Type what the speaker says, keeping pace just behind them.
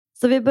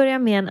Så vi börjar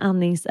med en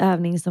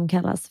andningsövning som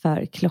kallas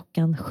för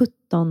klockan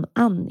 17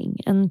 andning.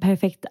 En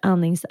perfekt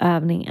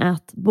andningsövning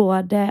att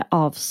både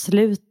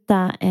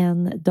avsluta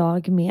en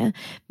dag med,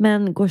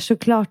 men går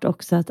såklart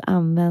också att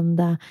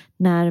använda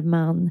när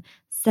man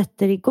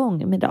sätter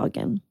igång med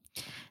dagen.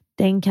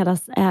 Den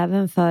kallas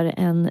även för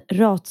en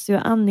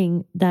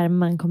ratioandning där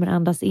man kommer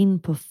andas in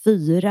på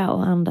 4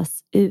 och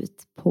andas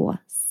ut på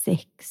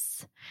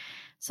 6.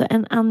 Så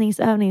en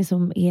andningsövning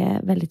som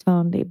är väldigt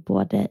vanlig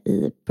både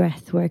i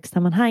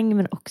breathwork-sammanhang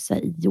men också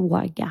i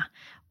yoga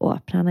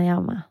och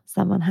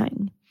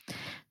pranayama-sammanhang.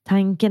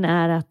 Tanken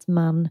är att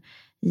man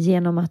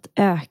genom att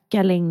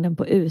öka längden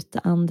på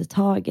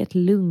utandetaget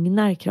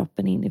lugnar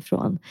kroppen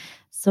inifrån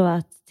så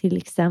att till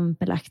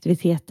exempel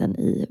aktiviteten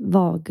i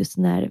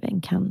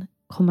vagusnerven kan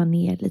komma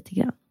ner lite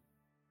grann.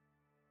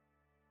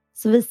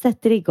 Så vi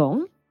sätter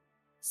igång.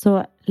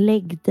 Så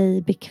lägg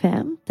dig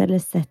bekvämt eller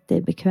sätt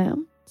dig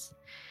bekvämt.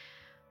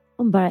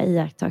 Och bara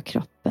iaktta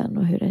kroppen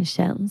och hur den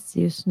känns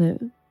just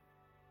nu.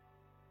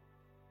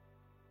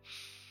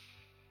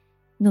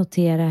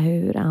 Notera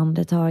hur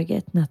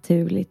andetaget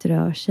naturligt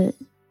rör sig.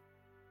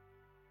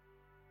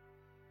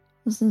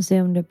 Och sen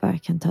se om du bara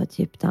kan ta ett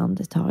djupt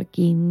andetag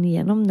in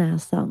genom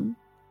näsan.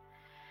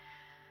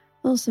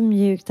 Och så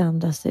mjukt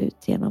andas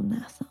ut genom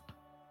näsan.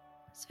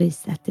 Så vi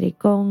sätter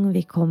igång.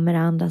 Vi kommer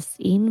andas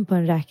in på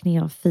en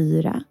räkning av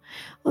 4.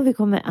 Och vi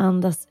kommer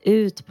andas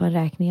ut på en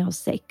räkning av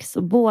 6.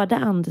 Och båda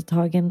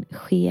andetagen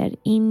sker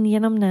in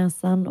genom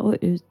näsan och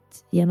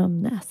ut genom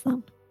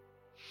näsan.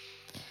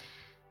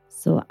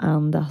 Så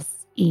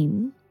andas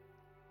in.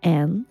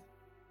 1,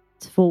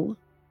 2,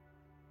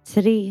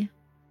 3,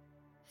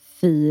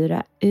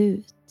 4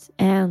 ut.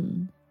 1,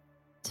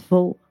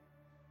 2,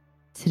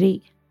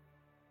 3,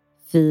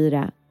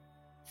 4,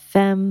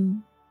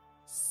 5,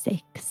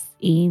 6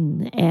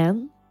 in.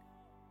 1,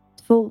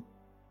 2,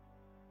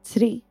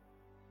 3,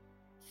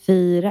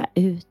 4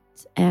 ut.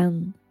 1,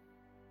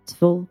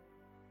 2,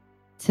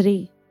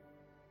 3,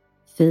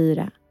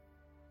 4,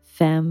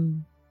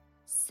 5,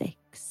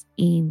 6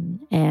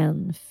 in.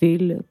 1,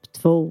 fyll upp.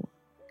 2,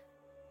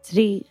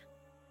 3,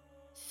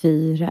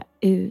 4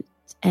 ut.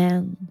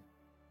 1,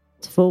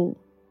 2,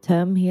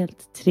 töm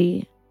helt.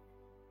 3,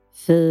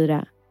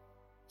 4,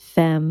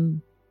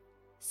 5,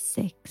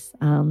 6.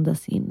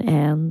 Andas in.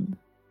 1,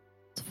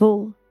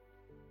 2,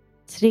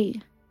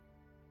 3,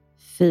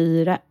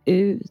 4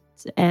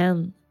 ut.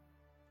 1,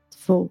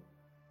 2,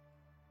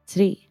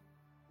 3,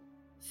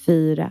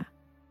 4,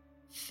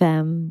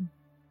 5,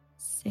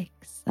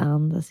 6.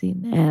 Andas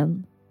in.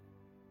 1,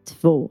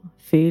 2.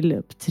 Fyll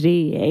upp.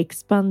 3.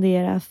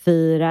 Expandera.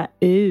 4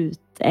 ut.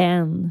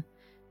 1,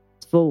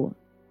 2,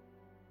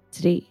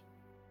 3,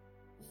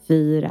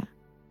 4,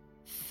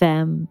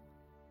 5,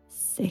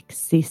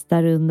 6.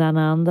 Sista rundan.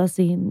 Andas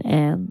in.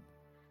 1,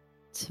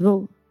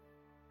 2,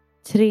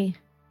 3,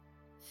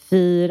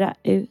 4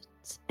 ut.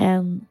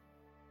 1,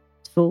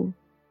 2,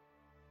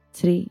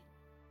 3,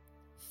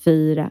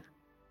 4,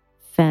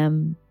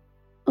 5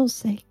 och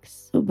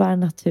 6. Och bara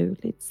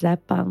naturligt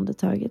släppa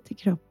andetaget i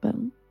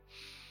kroppen.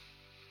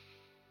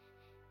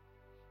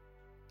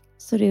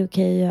 Så det är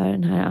okej att göra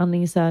den här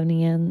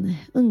andningsövningen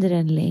under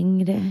en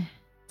längre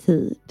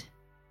tid.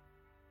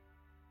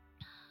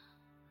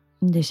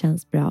 Om det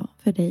känns bra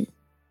för dig.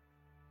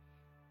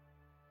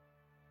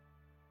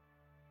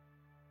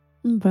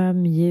 Bara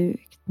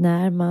mjukt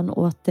när man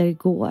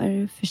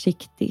återgår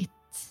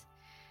försiktigt.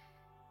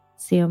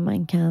 Se om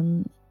man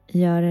kan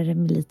göra det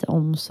med lite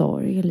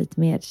omsorg och lite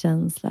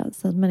medkänsla.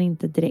 Så att man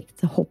inte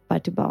direkt hoppar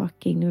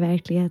tillbaka in i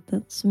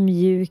verkligheten. Så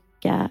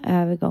mjuka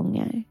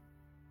övergångar.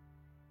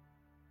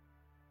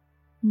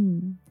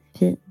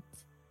 Fint.